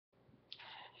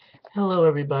Hello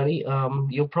everybody.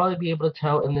 You'll probably be able to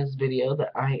tell in this video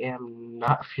that I am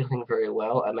not feeling very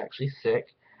well. I'm actually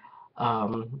sick.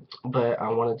 But I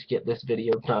wanted to get this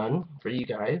video done for you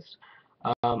guys.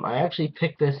 I actually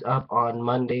picked this up on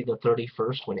Monday the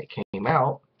 31st when it came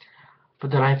out,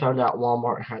 but then I found out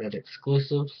Walmart had it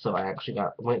exclusive, so I actually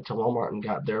went to Walmart and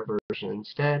got their version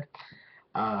instead.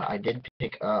 I did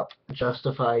pick up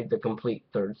Justified, the complete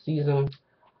third season.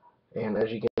 And as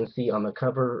you can see on the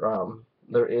cover,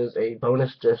 there is a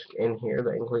bonus disc in here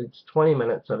that includes 20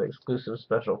 minutes of exclusive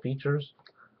special features.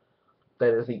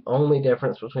 That is the only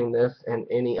difference between this and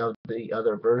any of the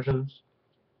other versions.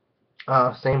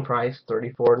 Same price,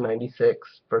 $34.96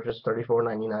 versus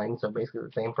 $34.99, so basically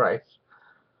the same price.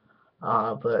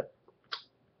 But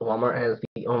Walmart has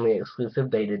the only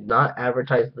exclusive. They did not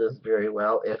advertise this very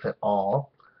well, if at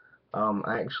all.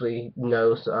 I actually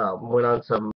went on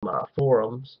some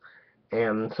forums,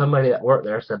 and somebody that worked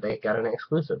there said they got an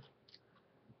exclusive.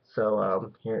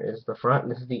 So here is the front.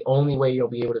 This is the only way you'll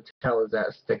be able to tell is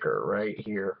that sticker right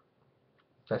here.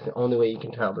 That's the only way you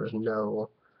can tell. There's no,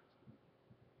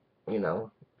 you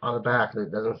know, on the back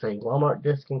that doesn't say Walmart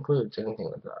disc includes anything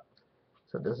like that.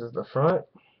 So this is the front,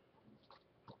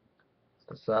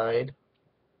 the side,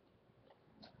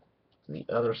 the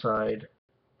other side,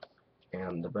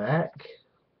 and the back.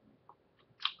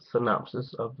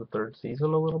 Synopsis of the third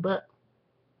season a little bit.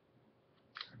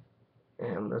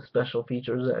 And the special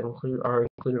features that are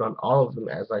included on all of them,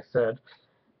 as I said.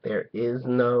 There is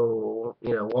no,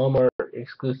 Walmart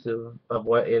exclusive of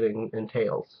what it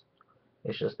entails.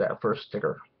 It's just that first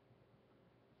sticker.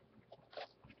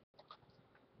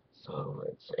 So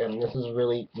and this is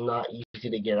really not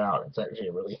easy to get out. It's actually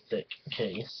a really thick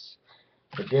case.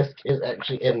 The disc is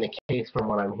actually in the case from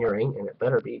what I'm hearing, and it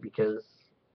better be because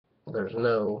there's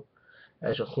no,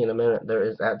 as you'll see in a minute, there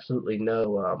is absolutely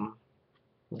no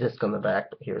disc on the back.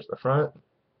 But here's the front,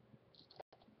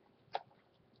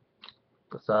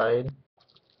 the side,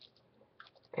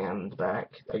 and the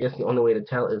back. I guess the only way to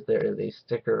tell is there is a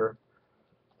sticker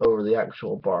over the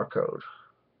actual barcode.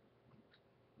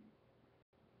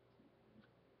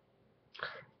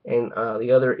 And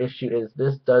the other issue is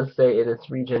this does say it is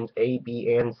regions A,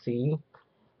 B, and C,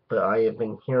 but I have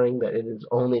been hearing that it is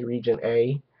only region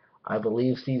A. I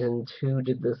believe season 2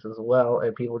 did this as well,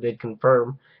 and people did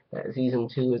confirm that season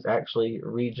 2 is actually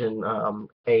region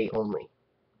A only.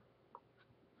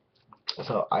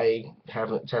 So I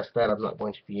haven't tested that. I'm not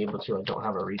going to be able to. I don't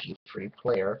have a region-free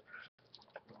player.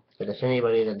 But if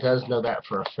anybody that does know that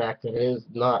for a fact that it is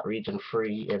not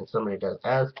region-free and somebody does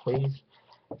ask, please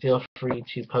feel free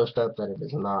to post up that it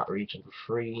is not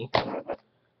region-free,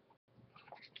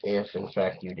 if in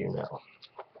fact you do know.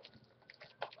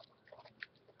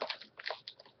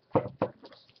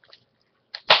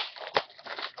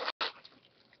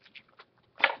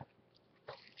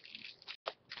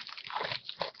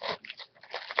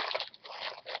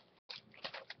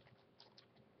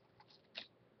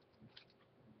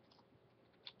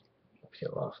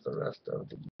 Peel off the rest of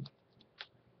the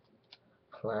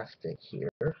plastic here.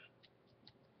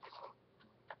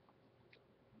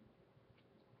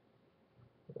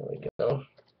 There we go.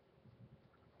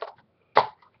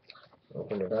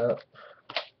 Open it up.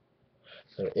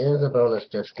 There is a bonus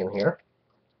disc in here.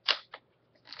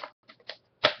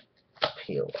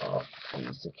 Peel off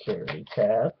the security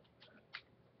tab.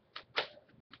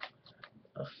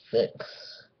 Affix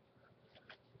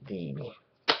the,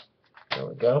 there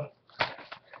we go.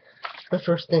 The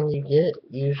first thing you get,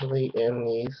 usually in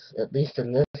these, at least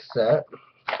in this set,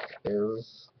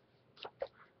 is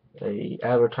a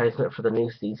advertisement for the new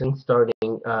season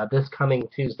starting this coming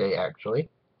Tuesday, actually.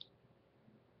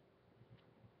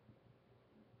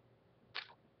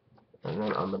 And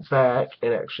then on the back,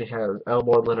 it actually has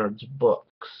Elmore Leonard's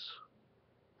books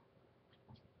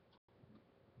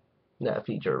that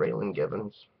feature Raylan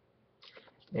Givens.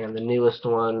 And the newest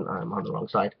one, I'm on the wrong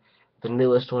side, the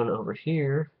newest one over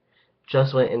here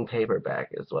just went in paperback,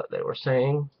 is what they were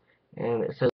saying. And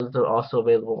it says they're also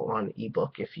available on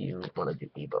ebook if you want to do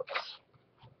ebooks.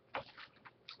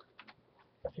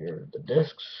 Here are the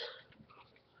discs.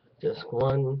 Disc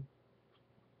 1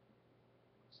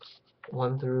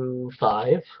 through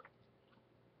 5.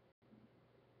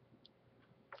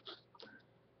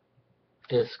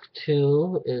 Disc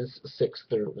 2 is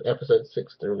episode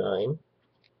 6 through 9.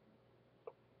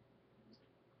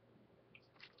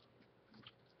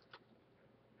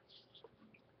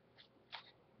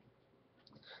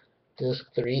 Disc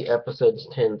 3, episodes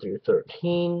 10 through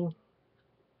 13.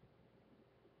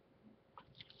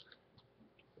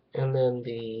 And then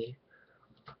the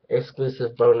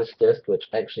exclusive bonus disc, which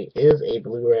actually is a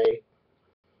Blu-ray,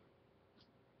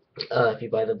 If you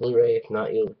buy the Blu-ray, if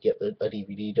not, you'll get a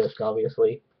DVD disc,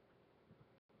 obviously.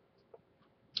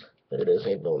 But it is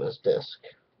a bonus disc.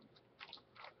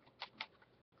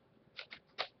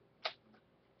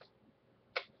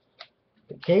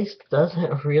 The case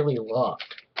doesn't really lock.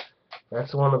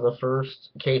 That's one of the first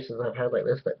cases I've had like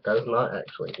this that does not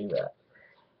actually do that.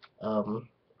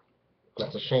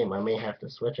 That's a shame. I may have to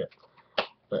switch it.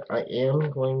 But I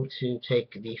am going to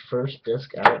take the first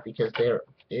disc out because there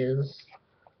is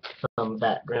some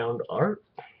background art.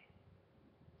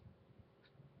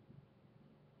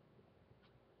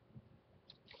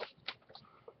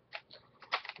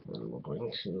 And we're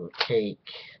going to take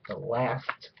the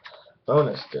last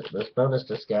this bonus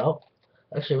disc out.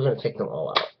 Actually, we're going to take them all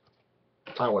out.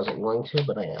 I wasn't going to,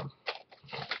 but I am.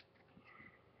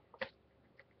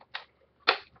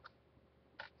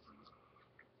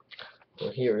 So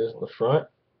here is the front.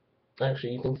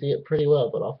 Actually, you can see it pretty well,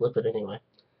 but I'll flip it anyway.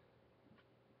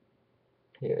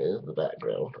 Here is the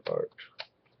background art.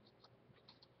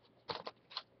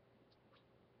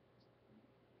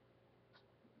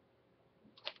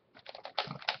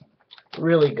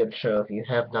 Really good show if you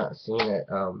have not seen it.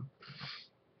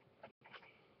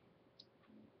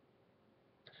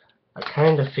 I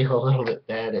kind of feel a little bit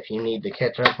bad if you need to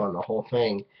catch up on the whole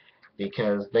thing,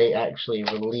 because they actually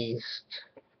released,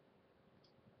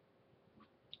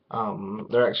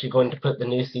 they're actually going to put the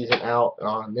new season out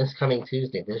on this coming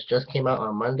Tuesday. This just came out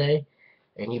on Monday,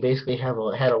 and you basically had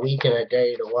a week and a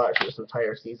day to watch this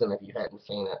entire season if you hadn't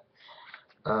seen it.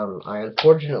 I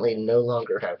unfortunately no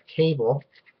longer have cable,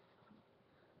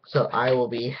 so I will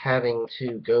be having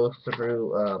to go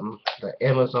through the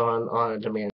Amazon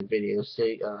on-demand video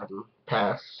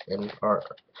pass or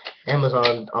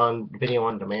Amazon on video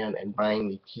on demand and buying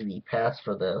the TV pass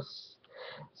for this,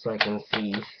 so I can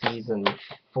see season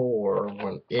 4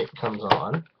 when it comes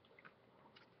on.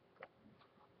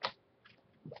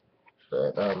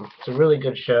 But it's a really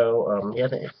good show. If you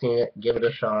haven't seen it, give it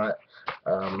a shot.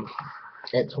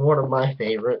 It's one of my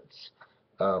favorites.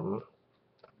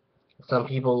 Some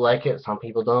people like it, some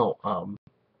people don't.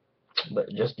 But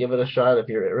just give it a shot if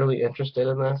you're really interested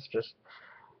in this. Just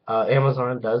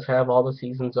Amazon does have all the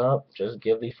seasons up. Just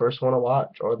give the first one a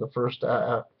watch, or the first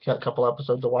couple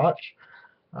episodes a watch.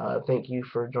 Thank you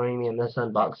for joining me in this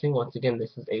unboxing. Once again,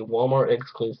 this is a Walmart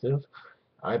exclusive.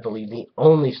 I believe the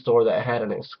only store that had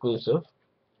an exclusive.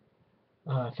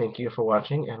 Thank you for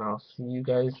watching, and I'll see you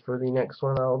guys for the next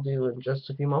one I'll do in just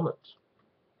a few moments.